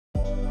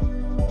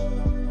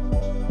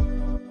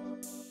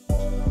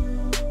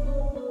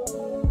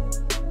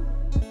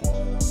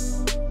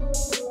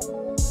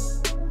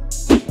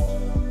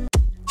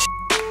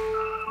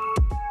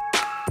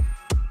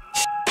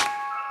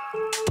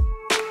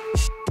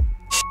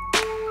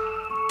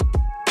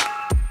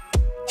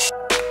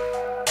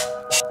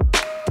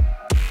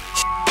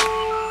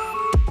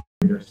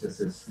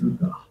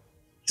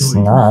It's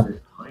not.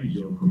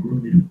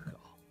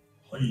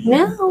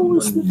 No,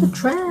 it's not the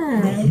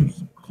track.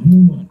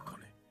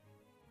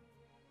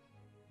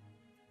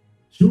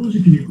 正直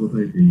に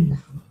答えていいの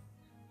か。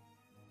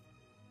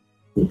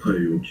答え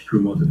を聞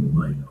くまで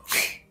もないな。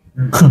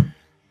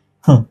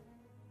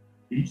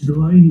一度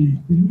会いに行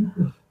ってみる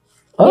か。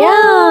Oh,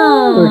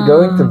 Yeah. we're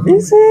going to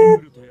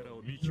visit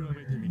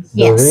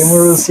the Yes.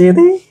 Rimuru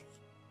City.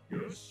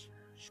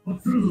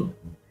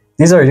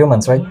 These are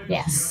humans, right?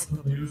 Yes.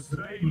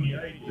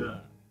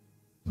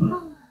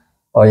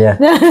 Oh yeah.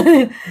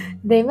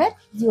 They met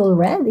you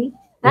already.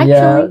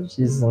 Yeah, Actually,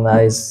 she's a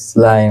nice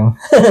slime.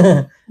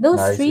 those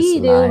nice three,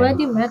 they slime.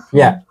 already met him.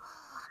 Yeah.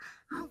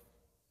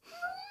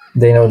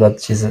 They know that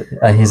he's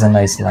a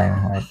nice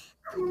slime, right?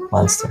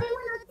 Monster.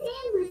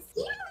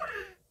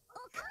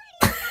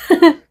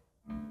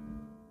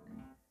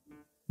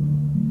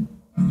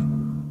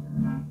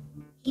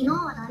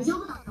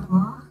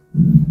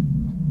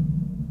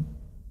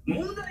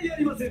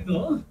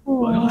 Aww.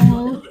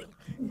 Oh.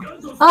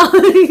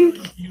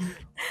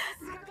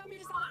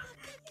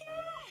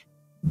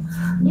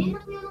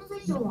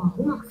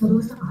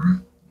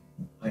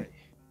 はい、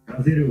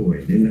ガゼル王へ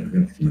連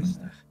絡がつきまし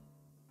た。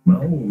魔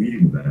王ウィ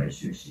リムが来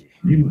襲し、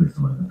リムル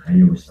様が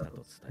対応したと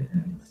伝えてあ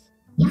ります。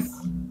よし、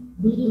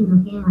ウィリム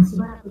の件はし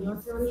ばらく様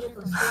子を見る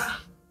とし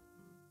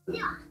て。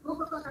では、報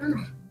告を頼む。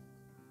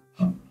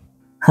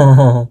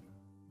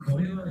こ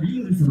れはリ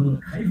ムル様の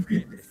回復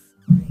薬です。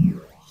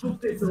食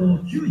鉄を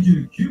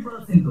 99%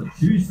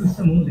 抽出し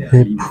たもので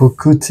あります。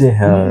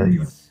Hippocuteher.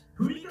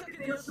 振りかけ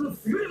てよしの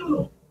優れも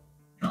の。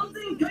完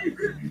全回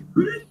復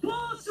フレッポー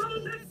ショ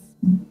ンで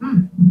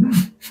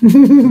す。それ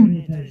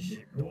に対し、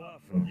ドワ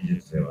ーフの技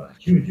術では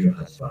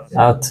 98%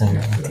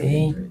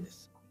 Ultimately.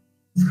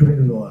 作れ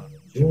るのは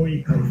上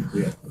位回復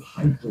薬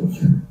ハイポー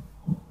ション。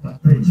たっ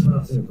た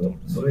 1%、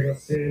それが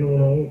性能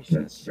の大き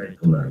な違い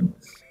となるの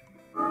です。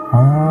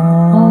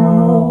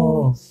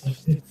Oh. そ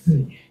してつい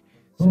に、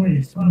その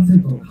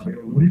 1% の壁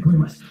を乗り越え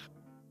ました。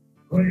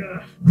これ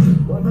が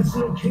私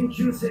の研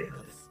究成果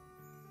です。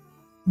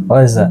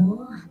What is that?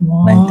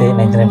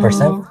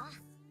 99%? お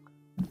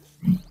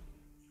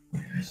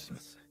願いしま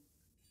す。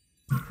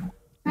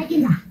体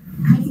験だ、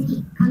解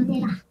析、鑑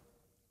定だ。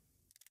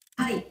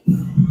はい。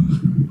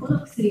こ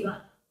の薬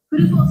はフ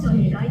ルポーション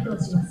に該当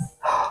します。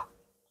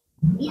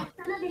やっ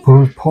たなです。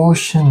 Full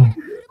potion.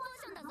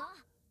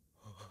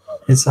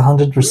 It's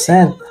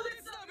 100%.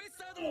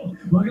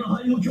 我が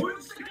輩の協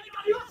力者にな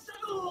りました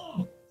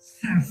ぞ。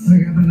さす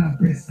がだな、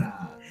ベッサ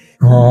ー。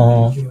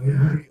Oh.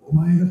 お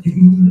前が敵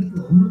になる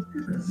と思っ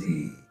てたぜ。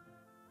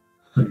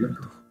ありがとう。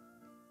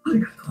あり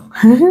がと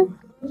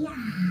う。いやー、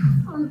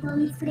本当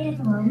に作れる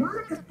とは思わ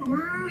なかったな。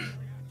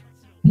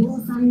量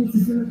産に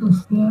進むと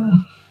して、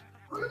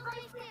この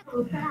回復薬を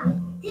売ったら、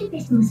テンペ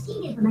ストの資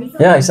金源となりそ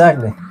う。 Yeah,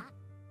 exactly.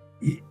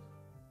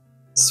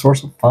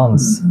 Source of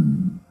funds.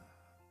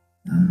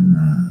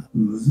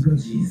 難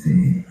しい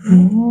ぜ。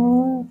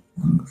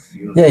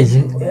Yeah,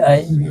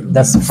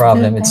 that's the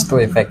problem. It's too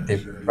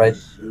effective, right?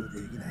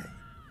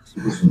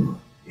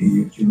 栄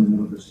養級の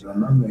者たちが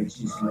万が一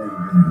に備えるぐ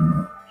らい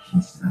の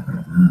必死だから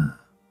な。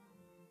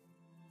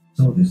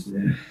そうです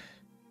ね。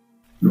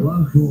ロワ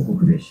ーフ王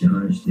国で市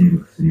販している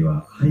薬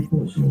はハイポ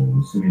ーションを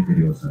薄めて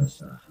量産し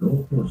たロ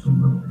ーポーショ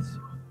ンなのです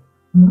よ。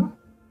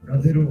ガ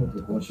ゼル王と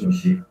交渉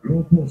し、ロ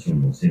ーポーショ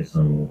ンの生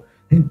産を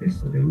テンペ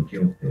ストで請け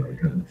負ってはい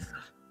かがですか。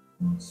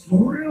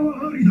それ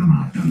はありだ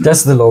な。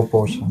That's the low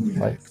potion,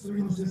 right?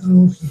 薬の生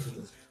産をしてい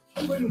る。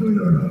販売のため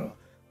なら、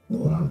ロ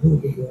ワーフ王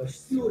国は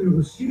必要量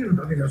を仕入れる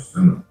だけが済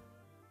む。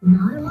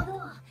なるほど。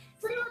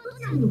それはど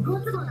ちらにも好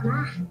都合だ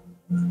な。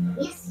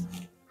よし、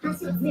話を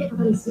詰める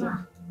ことにしよ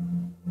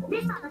う。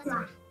レスターたち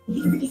は引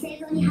き続き製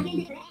造に励ん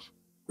でくれ。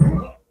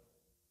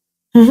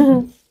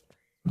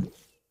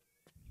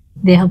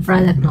They have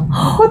product now.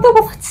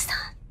 What's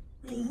that?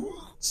 That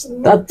It's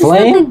not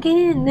flame?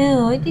 again.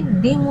 No, I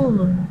think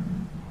demon.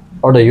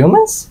 Or the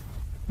humans?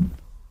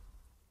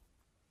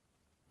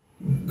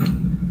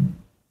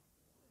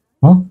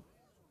 Huh?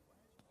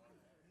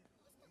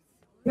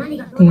 何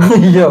がどうなる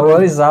Yeah,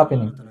 what is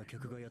happening?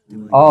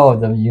 Oh,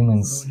 the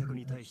humans.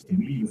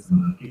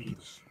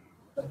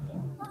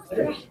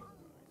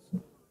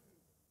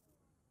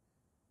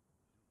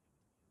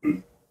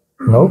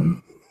 Nope.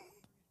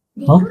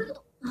 Huh?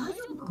 大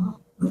丈夫か。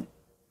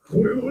こ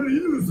れはリ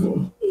ム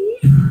ぞ。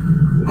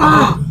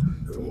Ah!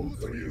 どう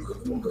というこ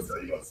ともござ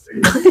いませ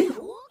ん。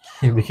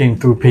He became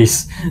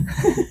two-piece.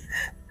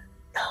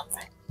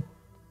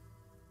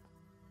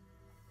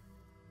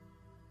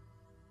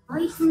 あ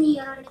いつに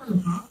やられた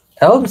のか。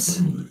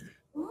 Elves?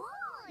 おお、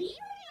い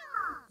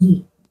い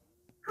よ。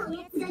こや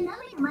つが舐め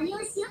た真似を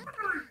しよったか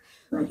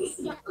ら、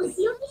私がお仕置き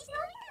しておいたか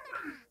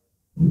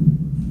ら。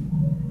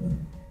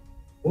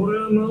俺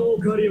は魔王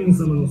カリオン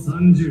様の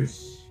三重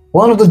士。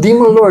 One of the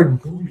Demon Lord.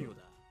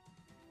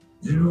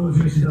 獣王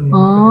重視団の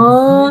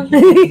Oh,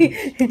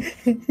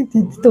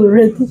 it's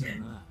already.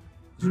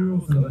 獣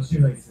王様が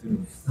支配する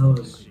にふさわ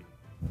しい。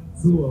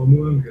そうは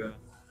思わんか。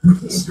 Oh,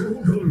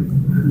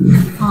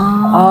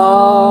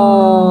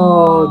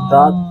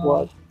 that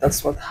what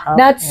That's what happened.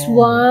 That's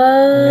why.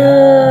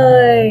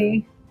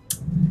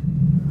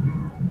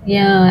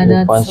 Yeah, You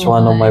that's punched why.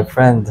 one of my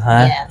friends,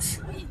 huh? Yes.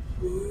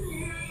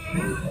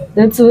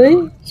 That's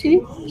why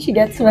she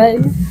gets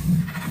mad.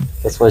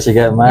 That's why she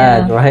got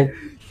mad, Yeah. right?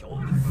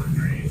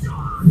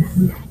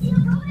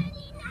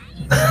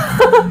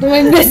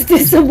 My best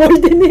is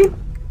subordinate.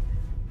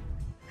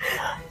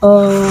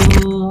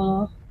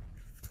 Oh.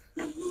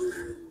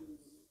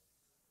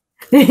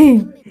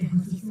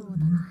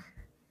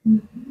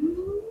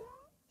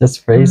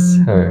 Just praise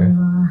her.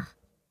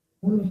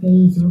 褒めて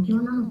いい状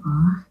況なの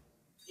か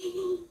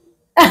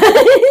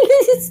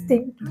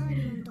Stink.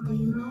 と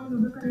いう魔王の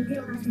部下に手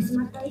を出してし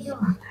まった以上、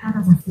た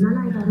だじゃ済ま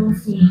ないだろう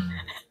し。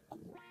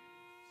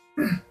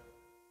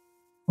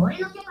俺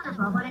の許可な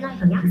く暴れない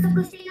と約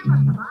束していなか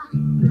ったか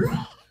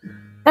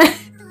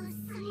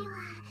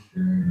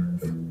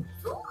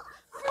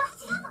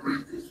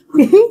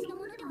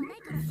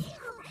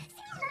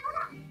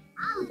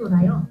アウト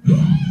だよ。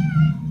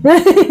今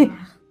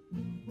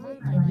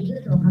回はリグ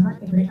ルをかかっ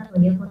てくれたと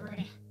いうこと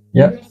で。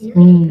Yep.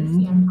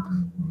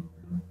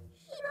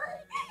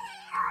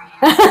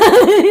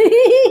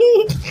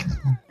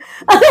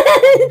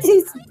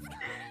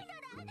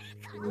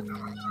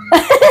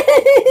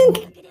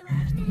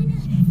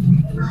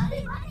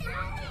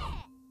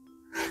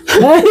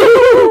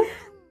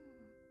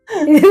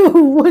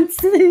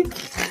 What's it?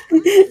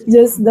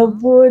 Just the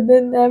food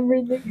and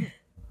everything.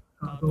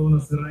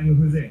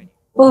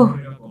 Oh.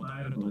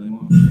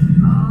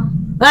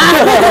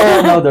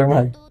 Another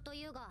man.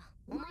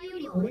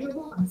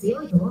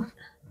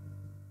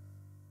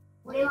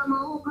 俺は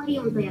魔王カリ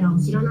オンとやらを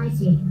知らない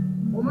し、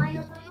お前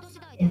の対応次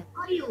第で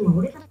カリオンは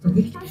俺たちと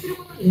敵対する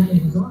ことになる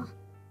んだぞ。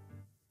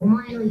お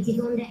前の一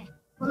存で、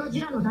このジ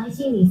ュラの大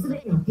親に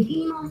全てを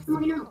敵に回すつも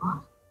りなの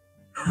か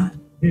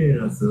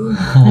偉そうに。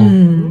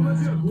お前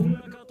じゃこんな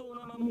過当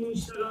な魔物に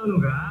従う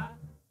のか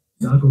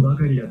雑魚ば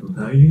かりだと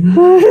大変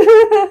だ。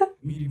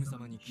ミリム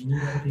様に気に入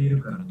られてい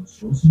るからと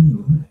昇進に乗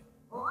るな。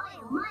おい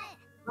お前、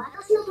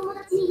私の友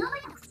達に舐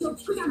めた口を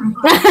聞くじゃない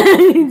か。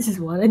Just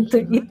wanted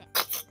to eat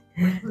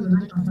今度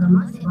何かあったら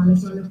マジで晩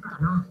飯を抜くから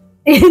な。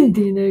and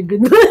dinner.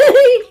 Good night.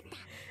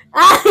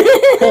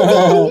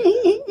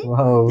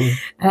 Wow. You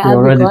I'll be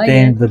already quiet.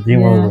 tamed the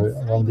demon Yeah. lord.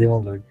 One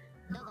demon lord.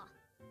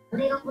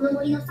 俺がこの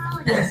森の3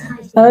割を支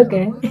配している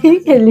Okay.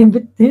 Can leave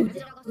it there. こち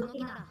らがその気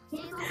なら戦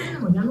争する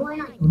のもやむを得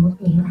ないと思っ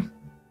ている。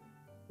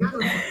なの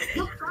で、よ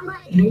く考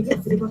えて返事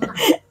をすることだ。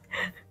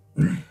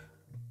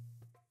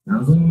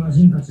謎の魔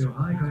人たちを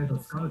配下へと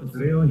スカウトす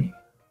るように、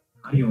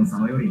カリオン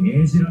様より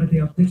命じられて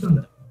やってきたん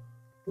だ。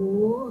お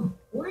お、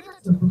俺た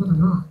ちのことだ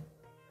な。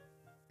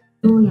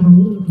どうやら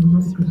ミリムと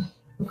同じく、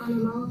他の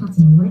魔王たち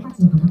に俺た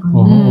ちの戦い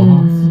をう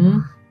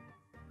ん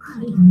カ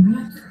リオン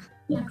のやつ、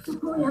約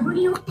束を破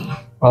りよって。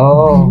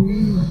Oh.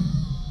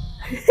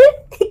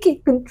 He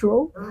can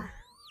control.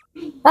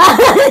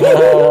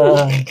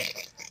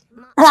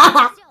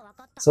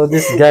 So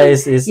this guy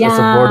is a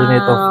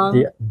subordinate of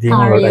the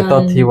demon lord. I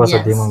thought he was a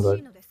Yes. demon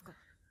lord.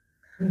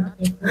 だっ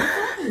て、この商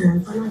品はい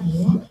かな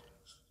いよ。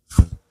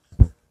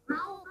魔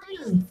王カリ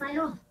オンに伝え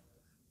ろ。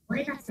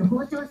俺たちと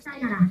交渉した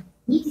いなら、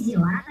日時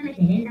を改め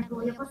て連絡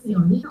をよこすよ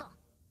うにと。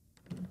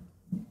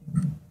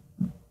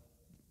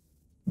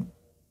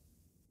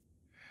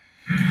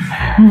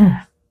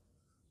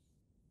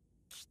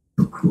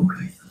後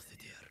悔させ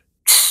てや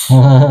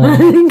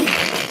る。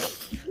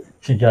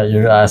You got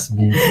your ass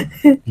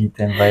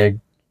beaten by a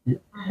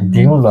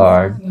demon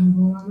lord.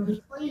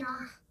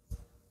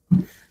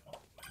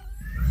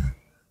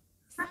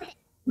 さて、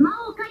魔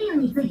王カリオン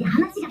について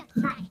話が聞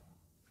きたい。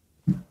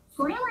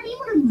それはリ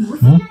ムルにも教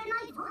えられない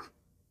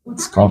と。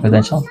It's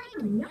confidential. は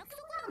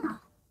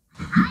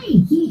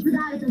い、秘密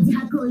があると自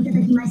白をいただ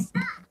きました。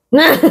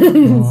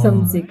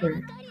Some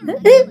secret.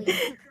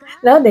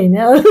 Now they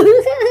know.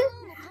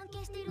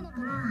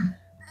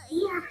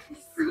 いや、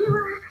それは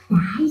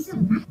大丈夫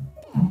だって。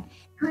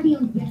カリ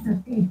オンってやつだっ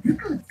て部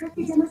下を使っ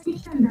て邪魔して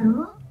きたんだ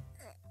ろ。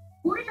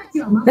俺た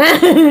ちは魔王お互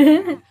い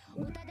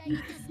に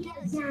助け合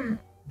うじゃん。だ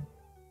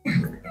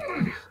ったら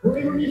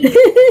俺もミリムを知っ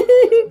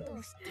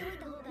ておい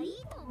た方がいい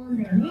と思うん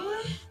だよね。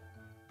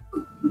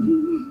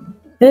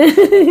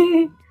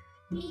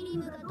ミリ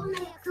ムがどんな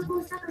約束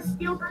をしたか知っ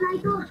ておかない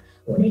と、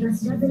俺が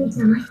知らずに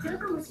邪魔しちゃう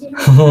かもしれな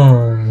い。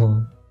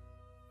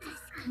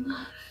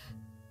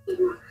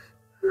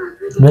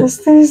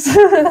Besties.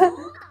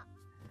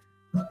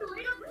 今度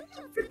俺が武器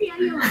を作ってや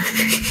るよ。やっ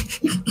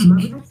ぱマ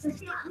ブダチとし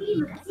てはミリ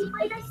ムが心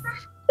配だしさ。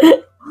新し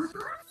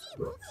い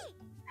武器。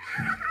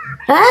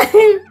や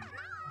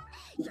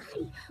は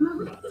りマ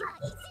ブダチは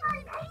一番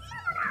大事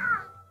なの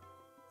だ。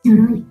ちょろ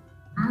い。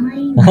あまり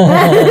にも。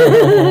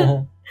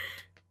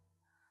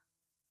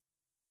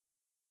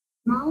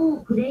魔王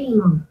クレイ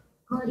マン、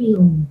カリ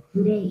オン、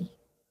クレイ。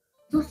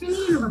そしてミ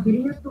リムがベ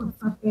ルネットを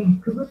使って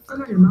くぐつと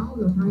なる魔王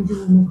の誕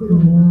生を目論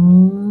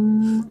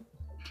んだ。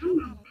単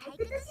なる退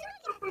屈しろい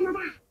だったのだ。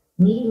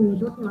ミリムに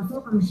とってはそ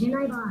うかもしれ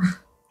ないが、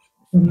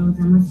それを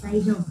邪魔した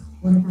以上、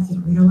俺たち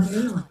が狙われ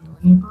るのは当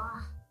然か。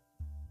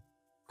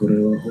これ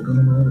は他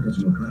の魔王た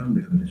ちも絡ん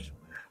でくるでしょ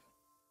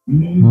う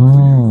ね。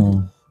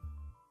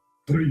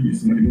トレイニー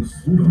様にも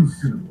相談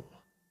するわ。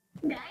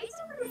大丈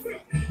夫です。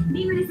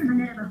リムル様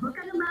ならば他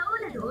の魔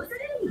王など恐れ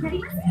るに足り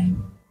ません。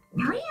と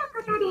いう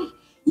ことで、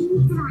秘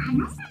密は話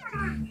した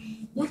のだ。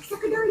約束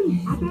通り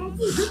新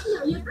しい武器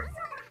をよこす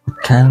の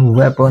だ。Can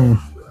weapon.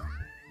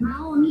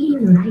 魔王ミリ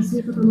ムの来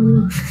襲とともに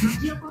巻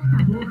き起こっ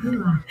た暴風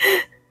は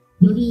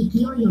より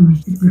勢いを増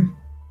しつつ、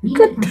リム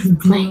ルたちの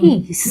国を飲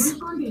み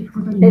込んでいく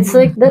ことになる。 It's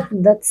like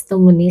that's the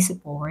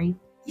municipal, right?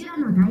 ジュラ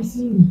の大森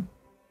林、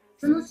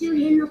その周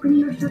辺の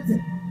国の一つ、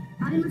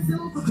パルムス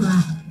王国は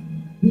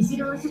西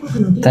側諸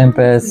国の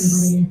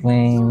Tempest,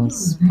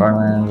 Plains,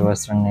 Farland,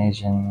 Western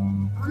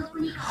Asian. この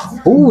国か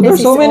ら Oh,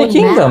 there's so many This is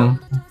all kingdoms.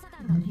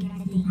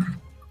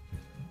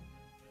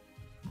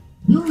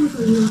 ヨウム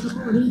という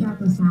男をリーダー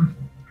とした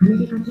金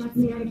でかき集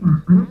められた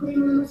荒くれ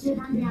者の集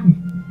団である。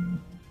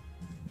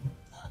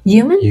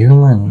 Human?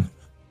 Human.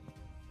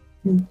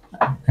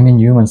 I mean,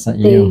 humans, not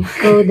They you.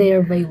 go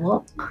there by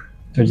walk.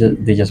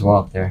 They just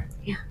walk there.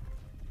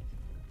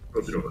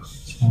 こちらは It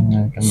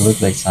can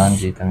look like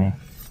Sanji to me.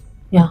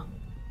 Yeah.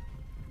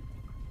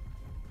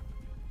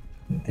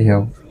 They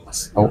have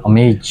a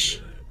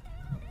mage.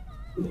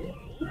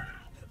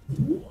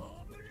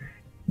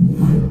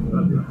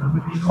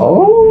 お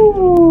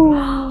ー。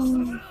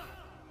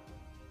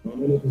魔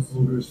物と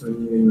遭遇した人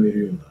間がいる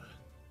ようだ。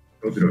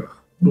こちら、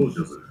どうし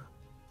ようする？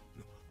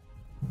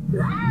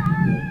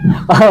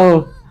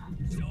 Oh!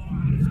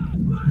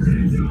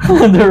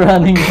 They're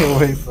running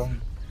away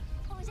from.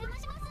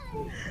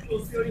 お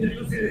世話になり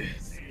ます。ね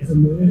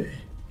え、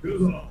来る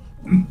ぞ。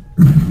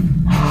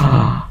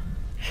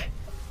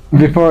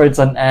 Before it's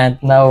an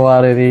ant, now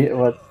what it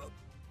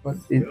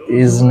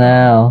is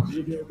now. 負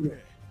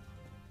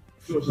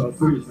傷者はす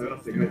ぐに下がら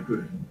せて回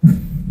復。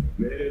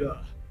命令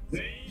だ。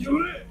全員呼べ。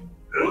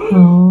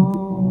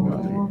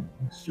 Oh.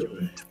 しよう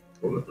ね。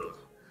わかった。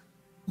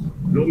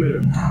ロメ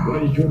ル、前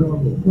に教団を。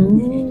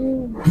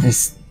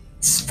 It's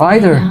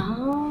spider.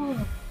 Oh.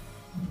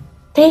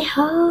 They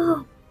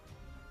have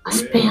a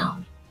spell.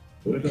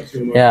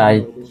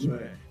 Yeah,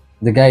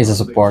 the guy is a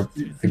support.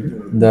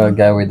 The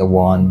guy with the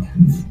wand.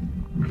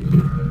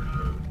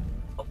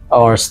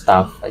 Or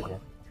staff, I guess.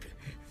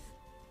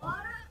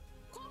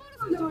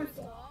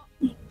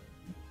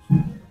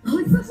 お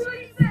久しぶり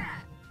で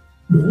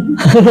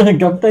す。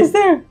 Gapta is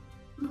there.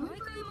 毎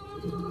回魔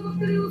物と戦っ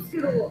てるようですけ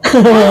ど。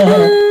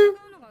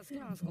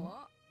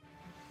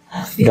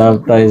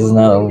 Gapta is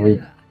not a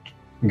weak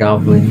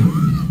goblin.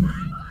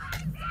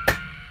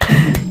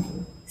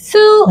 So,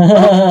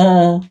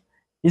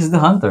 He's the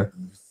hunter.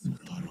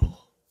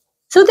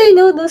 so they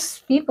know those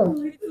people.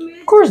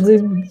 Of course,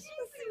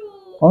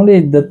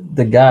 only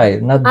the guy,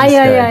 not this guy.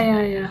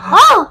 Yeah.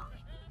 Oh!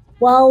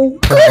 Wow.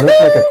 That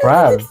looks like a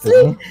crab to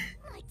me.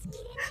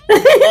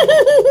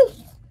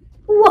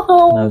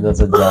 Wow. No,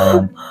 that's a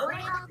giant. これ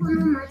がこの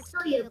町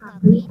というか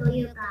国と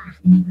いうか、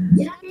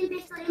ジュラテンペ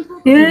スト連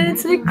邦 Yeah,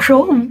 it's like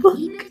crab.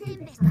 リムルテン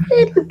ペストだ。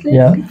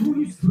 Yeah.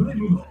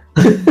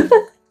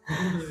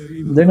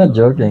 They're not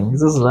joking.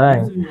 It's a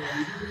slang.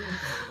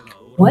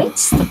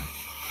 What's the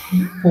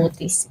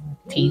Buddhist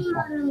people?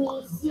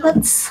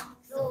 That's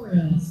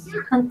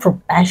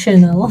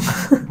unprofessional.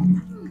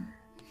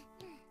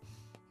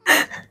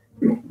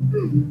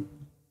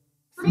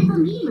 それと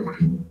ミリムだ。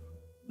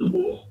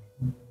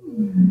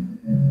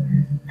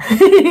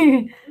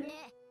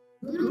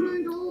ブルム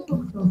ンド王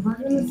国とファ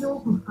ルムス王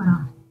国か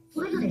ら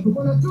それぞれこ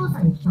この調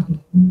査に来たと。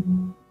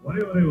我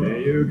々は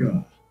言う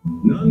か、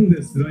なん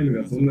でスライ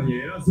ムがそんなに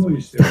偉そう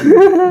にしてる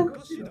の？お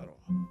かしいだろ。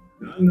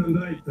なんなん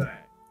だ一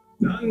体。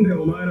なんで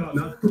お前らは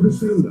納得し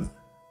てるんだ。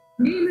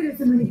リムル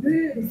様にブ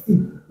ルーです。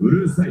う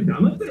るさい、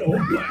黙ってろ。お前。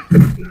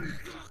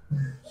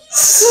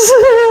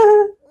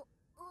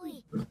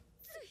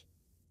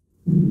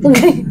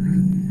Okay. す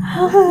ま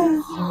ん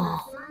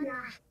な。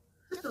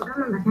ちょっと我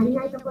慢が足り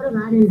ないところ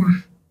があるんだ。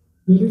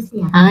許して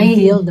やって。 I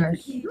healed her.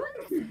 ひどい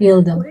です。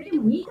 Healed こ them. れで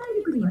もいい体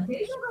力には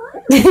定評があ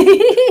る。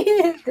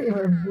 They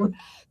were both.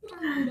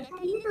 なんで足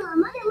りるとは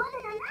まだまだ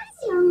だな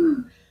しよ。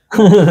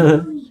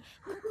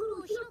心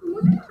を広く持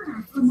てたから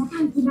そんな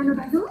短気なの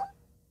だぞ。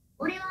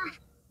俺は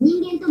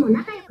人間とも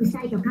仲良くし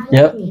たいと考え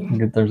Yep, ている。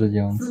 good terms with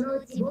humans. その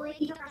うち貿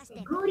易とかして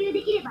交流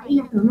できればいい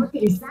なと思って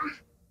るしさ。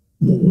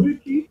貿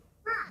易？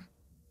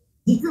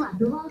実は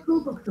ドワーフ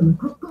王国とも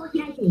国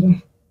交を開いてい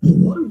る。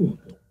ドワルゴン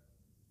と？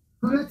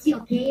この地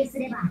を経由す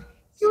れば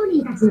商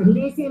人たちの利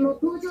便性も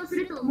向上す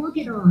ると思う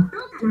けどどうか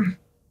な。い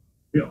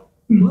や、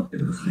待って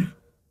ください。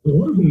ド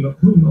ワルゴンが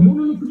この魔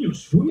物の国を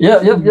承認い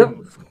やいやいや。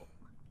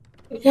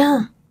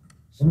Yeah.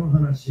 その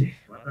話、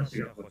私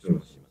が保証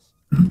します。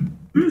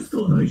ベスタ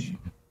ー大臣。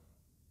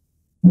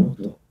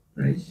元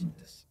大臣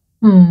です。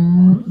あ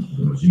Hmm. なたほ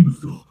どの人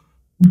物が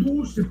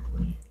どうしてここ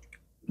に？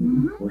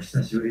お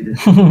久しぶりで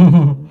す。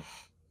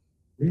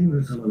リム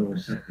ル様のおっ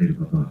しゃっている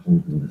ことは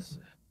本当で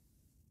す。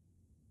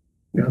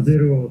ガゼ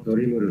ル王と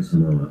リムル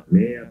様は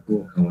盟約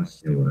を交わ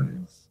しておられ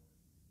ます。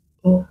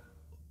納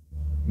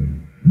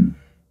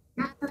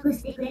得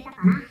してくれた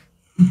かな。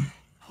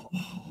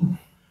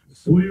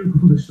そういうこ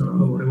とでしたら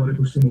我々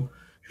としても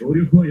協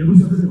力はやぶ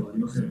さかではあり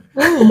ません。あ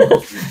な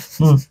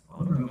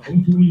たが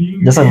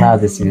Just a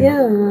nod is you.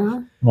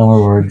 Yeah. No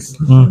more words.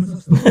 構い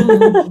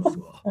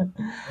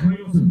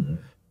ませんね。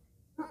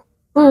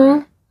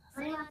 Mm. そ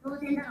れは当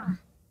然だろう。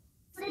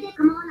それで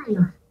構わない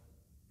よ。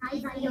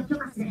滞在を許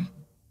可する。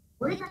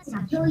俺たちが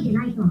脅威で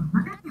ないと分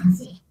かってほ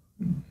しい。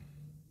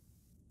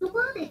とこ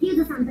ろでフュー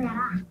ズさんとや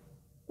ら、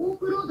オー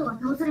クロードが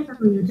倒された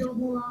という情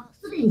報は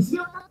すでに知れ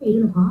渡ってい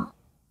るのか？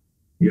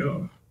いや、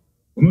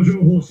この情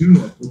報を知る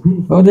のは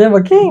国王 Oh, they have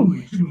a king.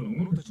 一部の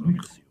者たちのみ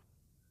ですよ。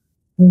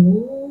お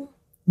お、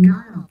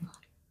なるほど。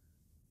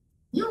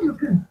ヨウム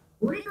君、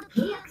俺と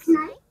契約し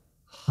ない？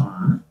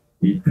はあ？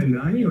一体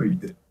何を言っ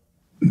て。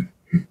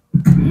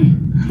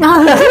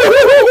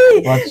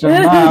 Watch your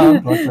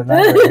mouth. Watch your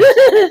language.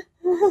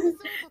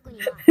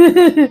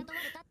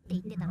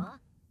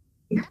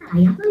 だから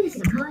雇い主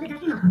が変わるだ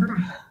けのことだ。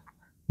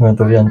 Going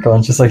to be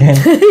unconscious again.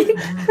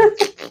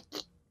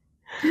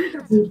 君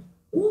たち、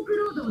オーク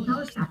ロードを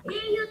倒した英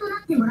雄とな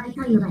ってもらい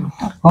たいのだよ。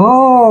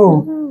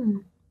 Oh,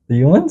 Mm. the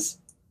humans?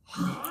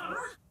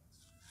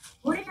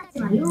 俺たち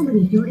はヨウム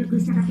に協力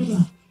しただけで、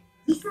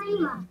実際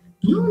には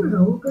ヨウム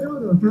がオークロー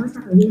ドを倒し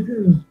たという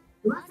風に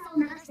噂を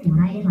流しても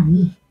らえればい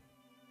い。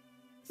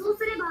そう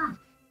すれば、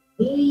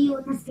英雄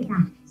を助けた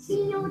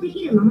信用で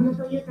きる魔物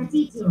という立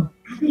ち位置を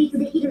確立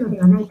できるので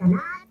はないかな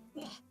っ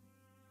て。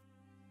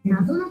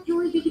謎の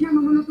驚異的な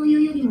魔物とい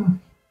うよりも、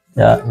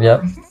 Yeah,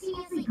 yeah. 親しみ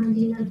やすい感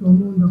じになると思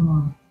うんだ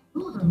が、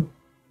どうだろう。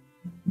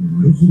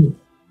なるほど。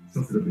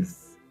さすがで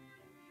す。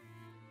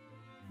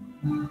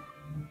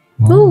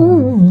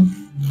 Oh.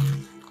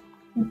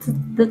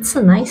 That's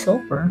a nice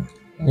offer.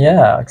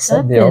 Yeah,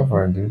 accept the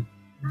offer, dude. 考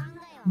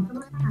えをまと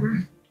まったか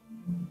な。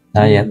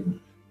 Not yet.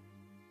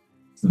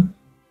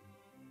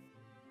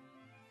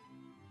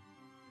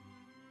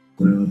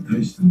 これは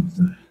大したんで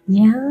すね。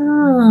 Yeah.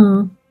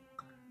 うん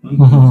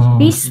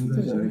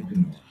Peaceful.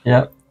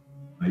 Yeah,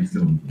 あいつ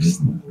らを見てる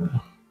の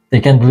は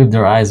they can't believe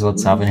their eyes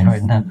what's happening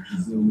right now.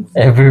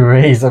 Every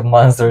race of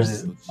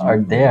monsters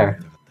are there,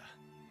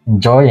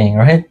 enjoying,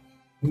 right?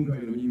 今回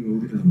の任務を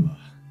受けたのは、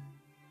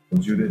途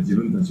中で自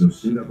分たちを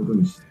死んだこと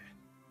にして、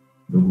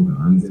どこ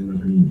が安全な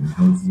国に向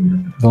かうつも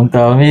りだったか。 Don't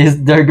tell me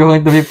they're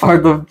going to be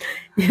part of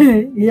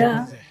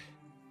Yeah.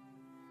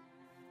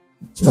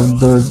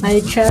 the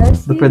I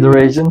trust the you.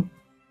 Federation.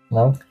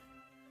 No,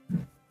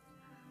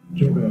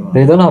 今日からは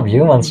they don't have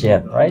humans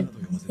yet, right?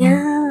 Yeah.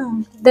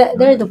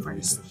 They're the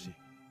first.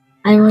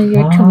 I want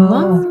your Ah.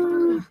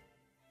 command.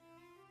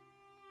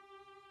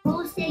 こ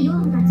うしてヨウ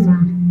ムたちは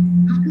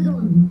白道の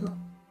もと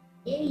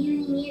英雄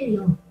に見える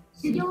よう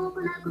修行を行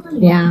うことに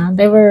なる。 Yeah,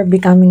 they were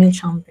becoming a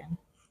champion.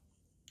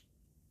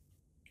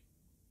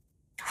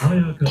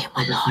 早かったで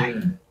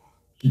すね。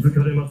気づ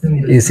かれませ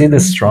んで Is he the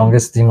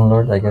strongest demon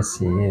lord? I guess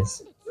he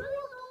is.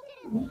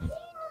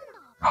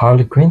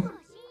 Harley Quinn?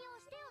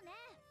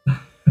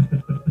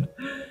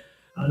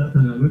 あなた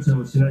が無茶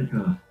をしない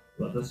か、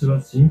私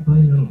は心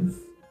配なのです。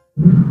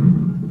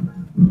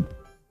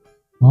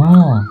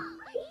 Oh.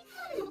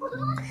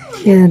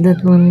 Yeah,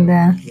 that one, the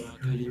わ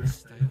かりま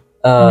した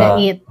よ。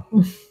 it.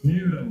 ミ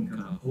ューランか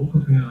ら報告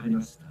があり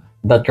ました。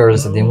 That girl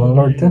is a demon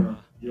lord too?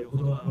 よほ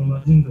どあの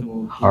魔人ど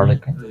もを気に入っ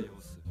た様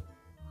子。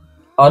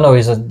 Oh no,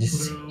 she's a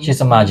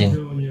Majin 非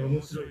常に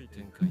面白い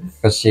展開で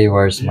す。 because she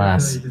wears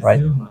mask, right?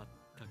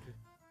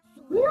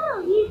 それな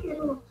らいいけ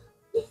ど、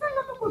実際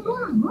のとこど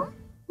うなの？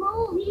魔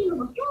王を見る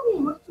のが興味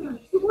を持つくら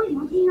いすごい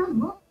魔人な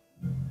の？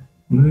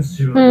無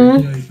視は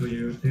できないと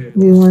いう程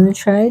Do you want to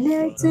try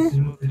that? 私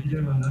も敵で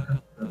はなか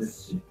ったで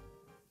すし。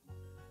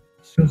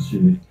しか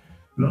し、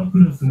ラプ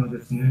ラスがで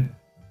すね、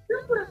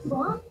ラプラス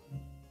が？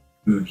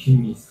不気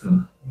味さ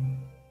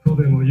と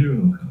でも言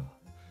うのか、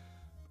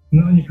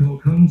何かを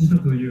感じた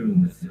という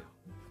んですよ。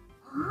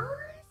ああ、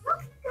そっ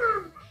か。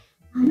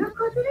あの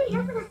小ずるい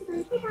ラプラスが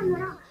言ってたんな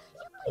ら、興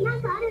味な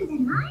んかあるんじゃ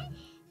ない？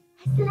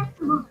少なく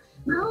とも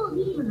魔王を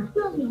見るのが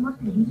興味を持っ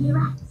た理由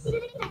は知る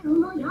べきだと思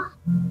うよ。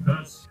確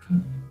かに。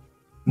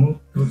もっ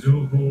と情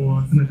報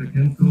を集めて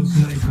検討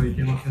しないとい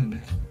けません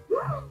ね。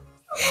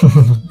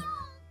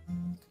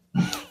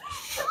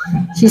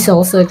 She's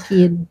also a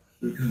kid.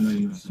 伺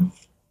いましょう。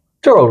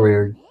 They're all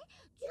weird.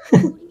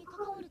 俺に関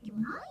わる気は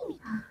ないみ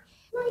たい。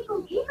何か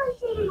を警戒し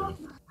ている様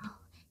子だった。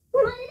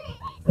まる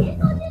で戦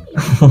争準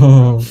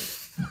備を。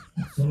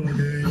その原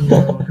因が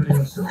分かり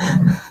ました。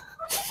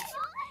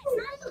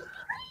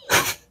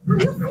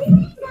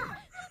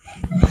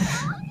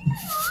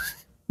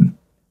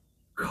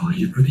カ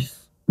リブリ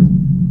ス。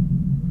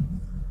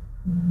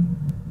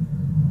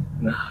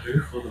な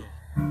るほど。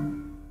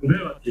で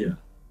はティア、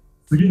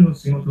次の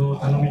仕事を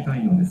頼みた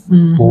いのです。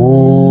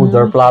 Ooh,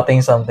 they're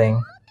plotting something.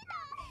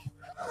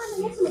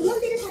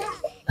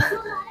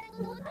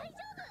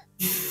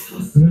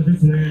 さすがで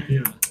すね、テ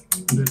ィア。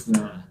です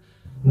が、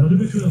なる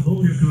べく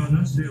暴力は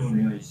なしでお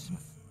願いしま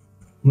す。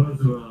ま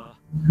ずは、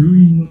封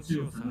印の地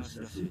を探し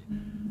出し、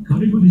カ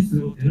リブディ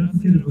スを手なず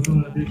けること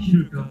ができ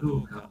るかど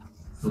うか、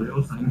それ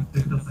を探っ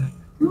てください。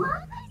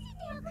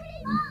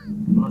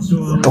場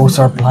所は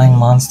Those are flying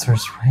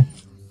monsters, right?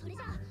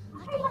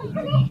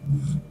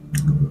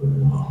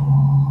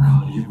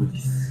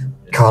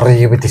 カ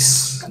リブディ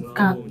ス。 Caribbean.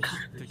 魔王に匹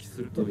敵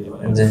すると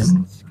This,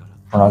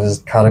 this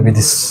gotta be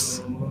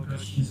this.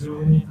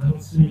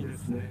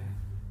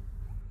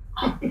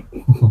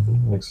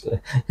 Looks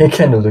like, it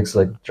kind of looks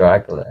like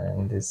Dracula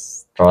and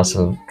this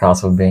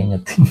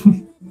Castlevania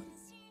thing.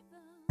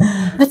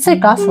 That's their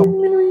castle.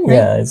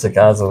 Yeah, it's a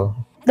castle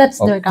That's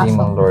of their demon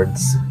castle.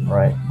 lords,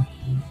 right?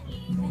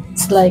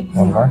 It's like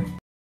One more.